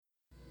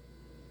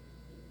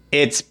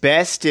It's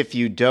best if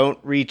you don't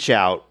reach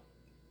out.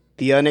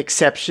 The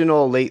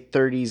unexceptional late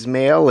 30s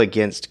male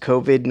against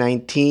COVID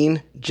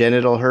 19,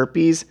 genital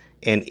herpes,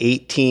 and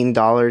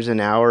 $18 an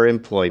hour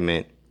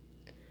employment.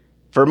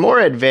 For more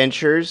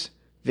adventures,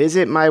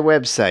 visit my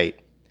website,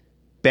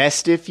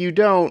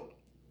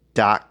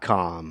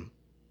 bestifyoudon't.com.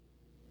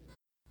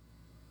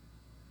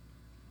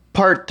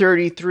 Part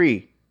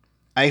 33.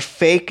 I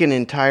fake an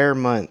entire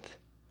month.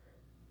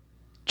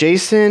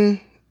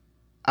 Jason,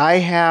 I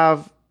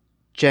have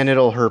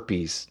genital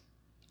herpes.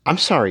 I'm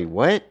sorry,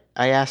 what?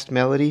 I asked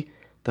Melody.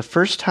 The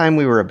first time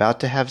we were about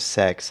to have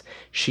sex,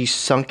 she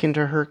sunk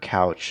into her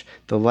couch,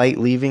 the light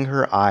leaving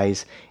her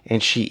eyes,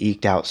 and she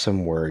eked out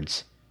some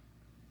words.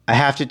 I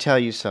have to tell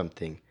you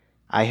something.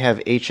 I have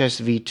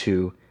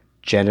HSV2,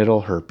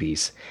 genital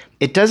herpes.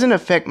 It doesn't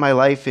affect my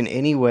life in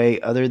any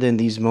way other than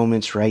these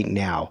moments right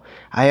now.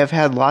 I have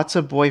had lots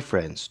of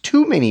boyfriends,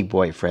 too many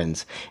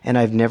boyfriends, and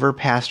I've never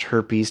passed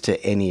herpes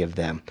to any of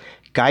them.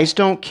 Guys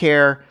don't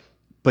care,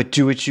 but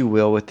do what you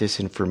will with this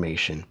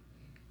information.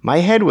 My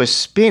head was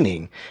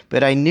spinning,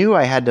 but I knew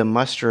I had to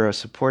muster a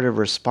supportive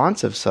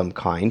response of some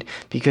kind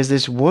because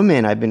this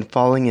woman I've been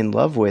falling in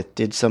love with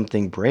did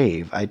something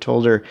brave. I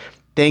told her,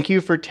 "Thank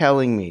you for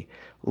telling me.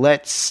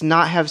 Let's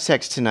not have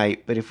sex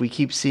tonight, but if we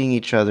keep seeing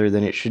each other,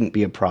 then it shouldn't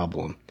be a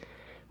problem."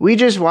 We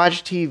just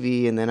watched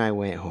TV and then I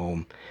went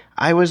home.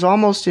 I was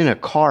almost in a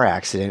car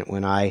accident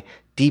when I,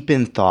 deep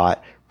in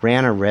thought,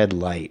 ran a red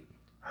light.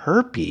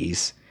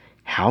 Herpes?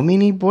 How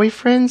many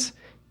boyfriends?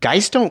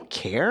 Guys don't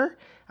care?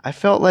 I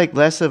felt like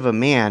less of a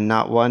man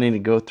not wanting to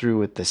go through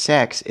with the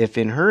sex if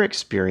in her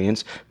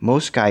experience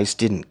most guys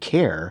didn't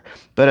care,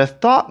 but a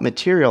thought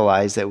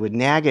materialized that would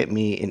nag at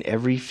me in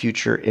every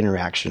future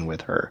interaction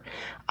with her.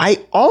 I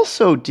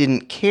also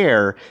didn't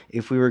care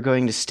if we were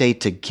going to stay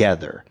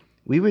together.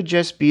 We would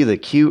just be the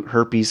cute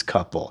herpes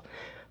couple.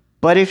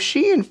 But if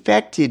she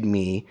infected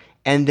me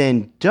and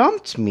then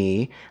dumped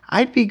me,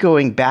 I'd be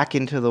going back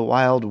into the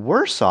wild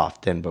worse off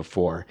than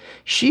before.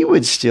 She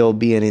would still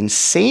be an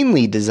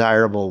insanely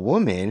desirable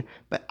woman,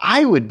 but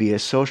I would be a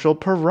social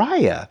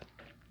pariah.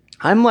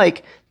 I'm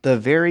like the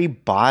very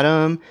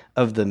bottom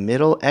of the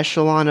middle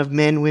echelon of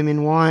men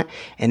women want,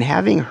 and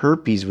having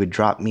herpes would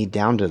drop me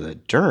down to the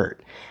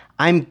dirt.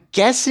 I'm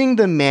guessing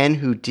the men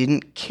who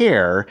didn't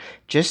care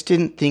just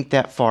didn't think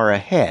that far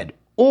ahead,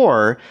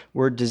 or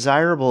were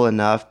desirable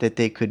enough that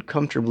they could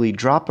comfortably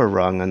drop a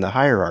rung on the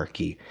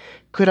hierarchy.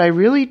 Could I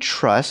really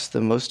trust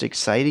the most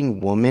exciting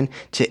woman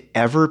to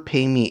ever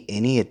pay me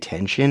any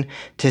attention,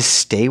 to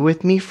stay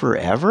with me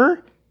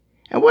forever?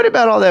 And what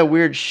about all that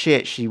weird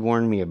shit she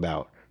warned me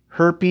about?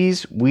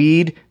 Herpes,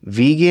 weed,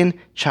 vegan,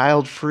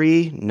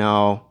 child-free?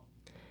 No.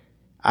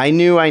 I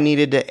knew I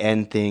needed to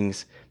end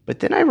things. But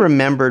then I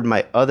remembered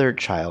my other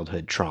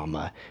childhood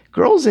trauma.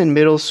 Girls in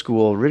middle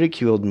school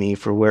ridiculed me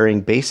for wearing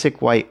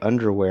basic white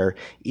underwear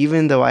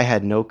even though I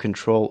had no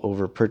control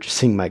over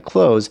purchasing my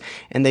clothes,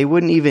 and they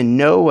wouldn't even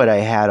know what I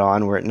had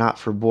on were it not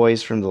for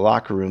boys from the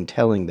locker room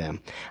telling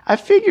them. I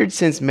figured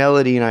since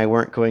Melody and I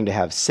weren't going to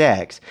have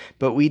sex,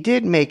 but we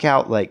did make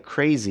out like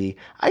crazy,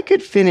 I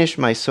could finish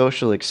my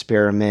social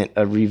experiment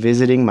of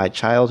revisiting my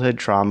childhood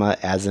trauma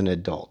as an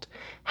adult.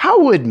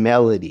 How would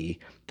Melody,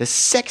 the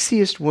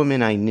sexiest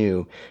woman I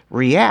knew,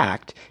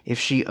 react if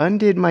she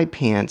undid my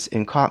pants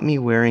and caught me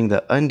wearing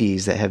the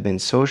undies that have been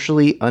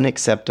socially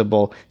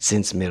unacceptable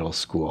since middle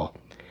school?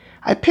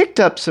 I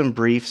picked up some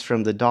briefs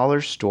from the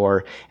dollar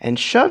store and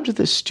shoved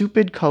the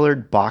stupid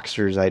colored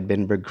boxers I'd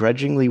been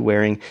begrudgingly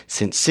wearing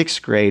since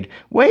 6th grade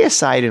way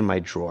aside in my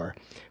drawer.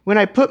 When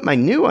I put my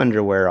new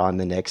underwear on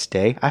the next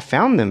day, I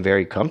found them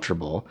very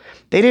comfortable.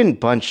 They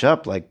didn't bunch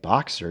up like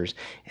boxers,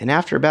 and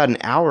after about an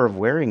hour of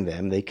wearing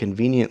them, they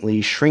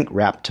conveniently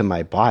shrink-wrapped to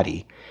my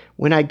body.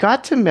 When I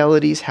got to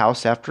Melody's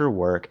house after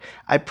work,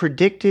 I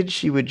predicted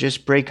she would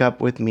just break up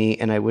with me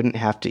and I wouldn't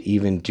have to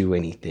even do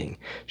anything.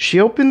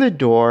 She opened the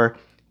door,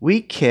 we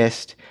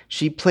kissed,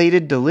 she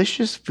plated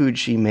delicious food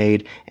she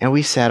made, and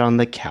we sat on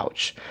the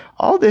couch.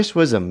 All this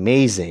was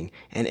amazing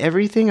and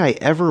everything I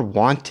ever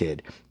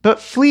wanted, but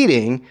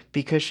fleeting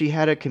because she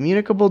had a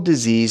communicable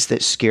disease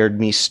that scared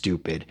me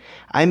stupid.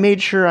 I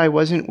made sure I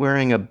wasn't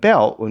wearing a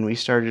belt when we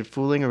started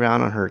fooling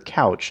around on her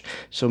couch,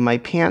 so my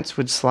pants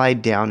would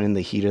slide down in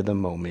the heat of the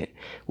moment.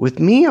 With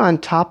me on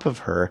top of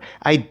her,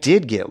 I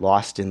did get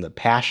lost in the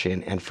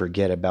passion and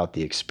forget about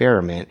the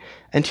experiment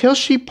until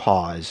she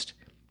paused,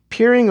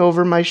 peering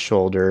over my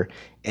shoulder,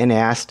 and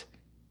asked,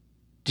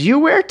 "Do you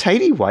wear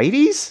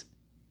tighty-whities?"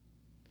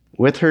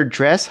 With her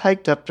dress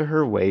hiked up to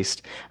her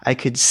waist, I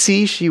could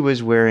see she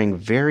was wearing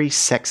very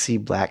sexy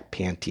black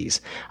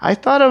panties. I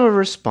thought of a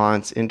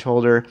response and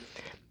told her,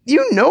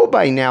 "You know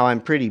by now I'm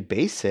pretty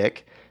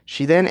basic."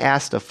 She then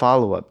asked a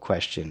follow-up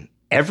question,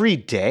 "Every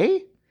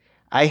day?"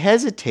 I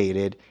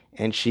hesitated,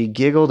 and she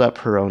giggled up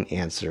her own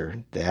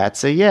answer.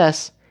 "That's a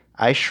yes."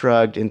 I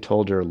shrugged and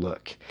told her,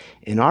 "Look,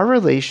 in our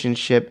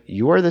relationship,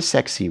 you're the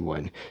sexy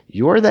one.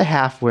 You're the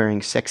half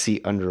wearing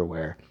sexy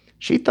underwear.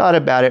 She thought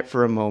about it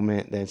for a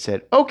moment, then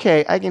said,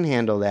 "Okay, I can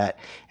handle that,"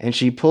 and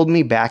she pulled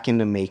me back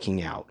into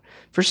making out.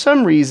 For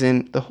some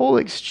reason, the whole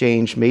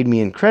exchange made me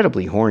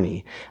incredibly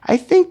horny. I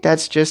think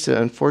that's just an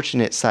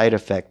unfortunate side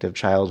effect of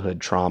childhood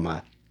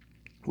trauma.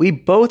 We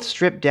both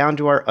stripped down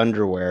to our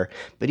underwear,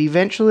 but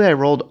eventually I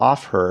rolled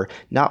off her,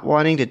 not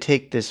wanting to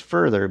take this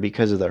further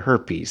because of the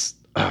herpes.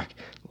 Ugh,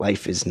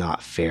 life is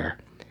not fair.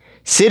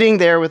 Sitting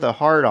there with a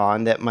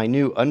hard-on that my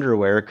new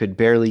underwear could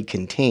barely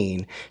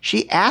contain,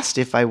 she asked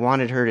if I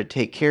wanted her to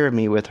take care of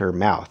me with her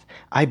mouth.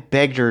 I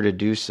begged her to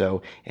do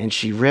so, and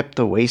she ripped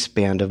the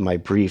waistband of my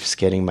briefs,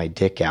 getting my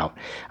dick out.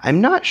 I'm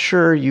not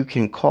sure you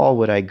can call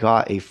what I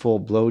got a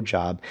full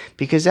blowjob,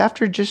 because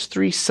after just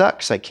 3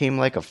 sucks, I came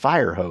like a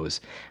fire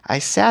hose. I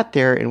sat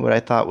there in what I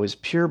thought was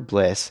pure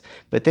bliss,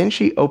 but then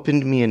she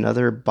opened me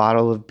another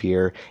bottle of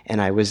beer,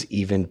 and I was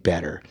even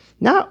better.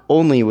 Not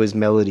only was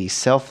Melody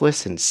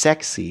selfless and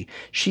sexy,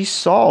 she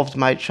solved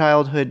my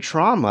childhood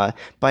trauma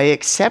by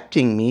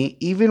accepting me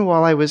even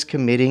while I was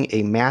committing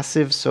a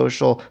massive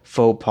social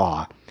faux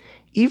pas.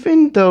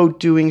 Even though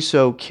doing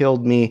so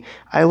killed me,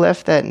 I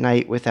left that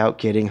night without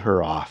getting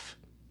her off.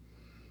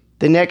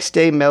 The next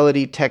day,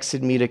 Melody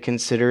texted me to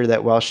consider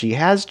that while she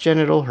has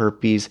genital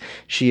herpes,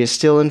 she is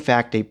still in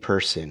fact a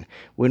person.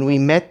 When we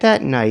met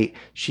that night,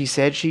 she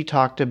said she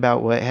talked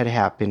about what had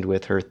happened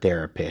with her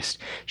therapist.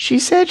 She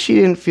said she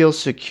didn't feel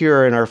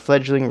secure in our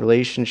fledgling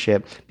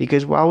relationship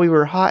because while we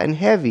were hot and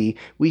heavy,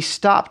 we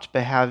stopped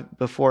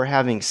before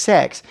having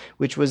sex,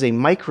 which was a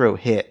micro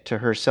hit to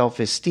her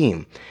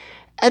self-esteem.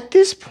 At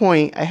this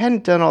point, I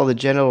hadn't done all the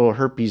genital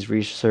herpes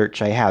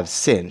research I have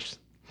since.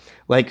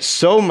 Like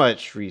so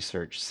much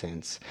research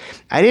since.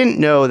 I didn't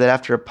know that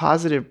after a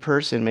positive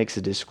person makes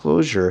a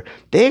disclosure,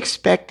 they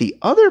expect the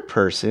other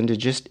person to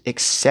just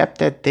accept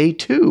that they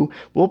too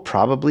will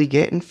probably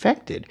get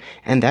infected.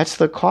 And that's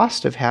the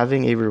cost of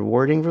having a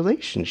rewarding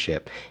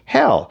relationship.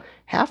 Hell,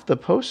 half the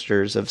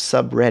posters of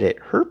subreddit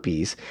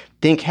herpes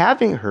think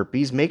having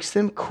herpes makes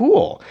them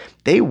cool.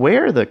 They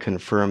wear the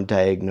confirmed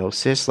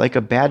diagnosis like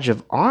a badge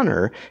of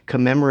honor,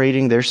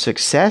 commemorating their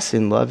success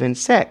in love and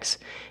sex.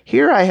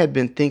 Here I had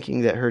been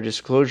thinking that her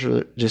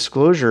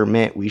disclosure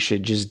meant we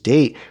should just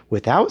date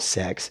without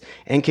sex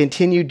and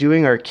continue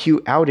doing our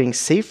cute outings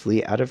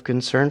safely out of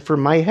concern for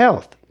my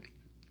health.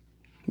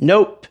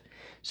 Nope.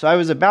 So I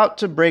was about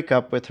to break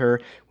up with her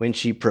when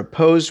she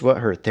proposed what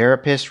her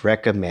therapist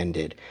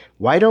recommended.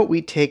 Why don't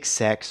we take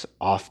sex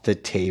off the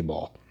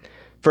table?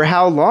 For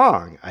how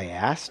long? I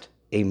asked.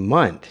 A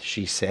month,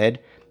 she said.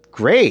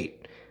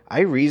 Great. I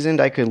reasoned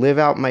I could live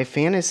out my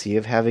fantasy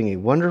of having a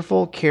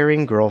wonderful,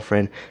 caring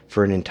girlfriend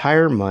for an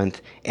entire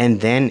month and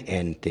then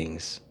end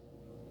things.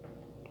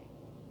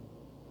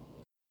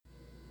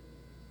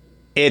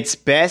 It's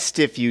best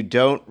if you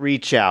don't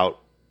reach out.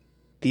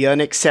 The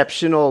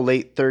unexceptional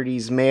late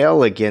 30s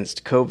male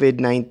against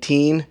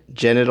COVID-19,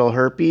 genital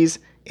herpes,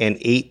 and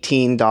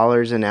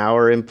 $18 an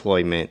hour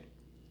employment.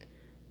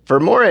 For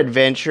more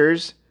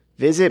adventures,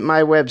 visit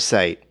my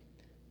website,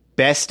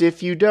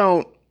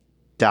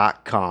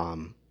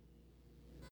 bestifyoudon't.com.